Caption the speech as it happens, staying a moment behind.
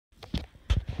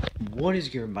What is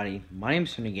good, everybody? My name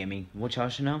is Sunny Gaming, which y'all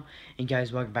should know. And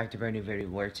guys, welcome back to a very new video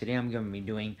where today I'm going to be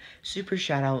doing Super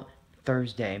Shoutout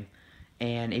Thursday.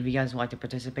 And if you guys would like to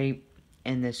participate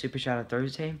in this Super Shoutout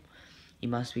Thursday, you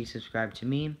must be subscribed to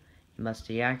me. You must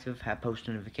stay active, have post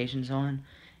notifications on,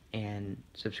 and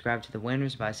subscribe to the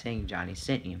winners by saying Johnny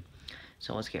sent you.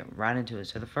 So let's get right into it.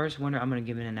 So the first winner I'm going to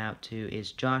give an out to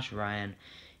is Josh Ryan.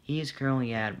 He is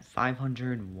currently at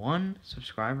 501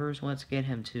 subscribers. Let's get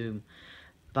him to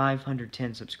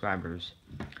 510 subscribers.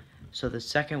 So the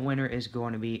second winner is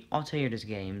going to be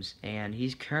Altairdoesgames, and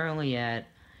he's currently at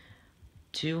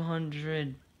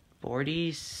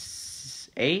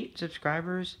 248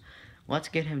 subscribers. Let's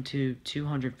get him to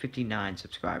 259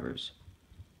 subscribers.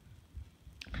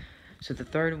 So the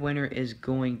third winner is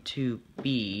going to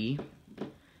be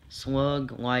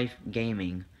Slug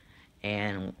Gaming,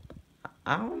 and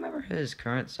I don't remember his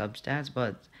current sub stats,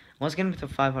 but let's get him to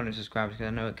 500 subscribers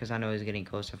because I know he's getting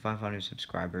close to 500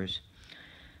 subscribers.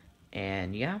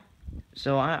 And yeah,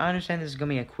 so I understand this is gonna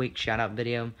be a quick shout out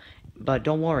video, but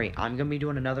don't worry, I'm gonna be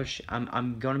doing another.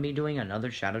 I'm gonna be doing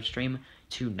another shout out stream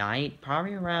tonight,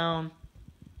 probably around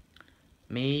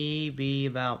maybe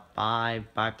about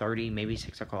 5:30, maybe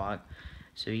 6 o'clock.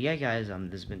 So yeah, guys,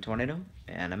 this has been Tornado,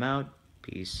 and I'm out.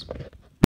 Peace.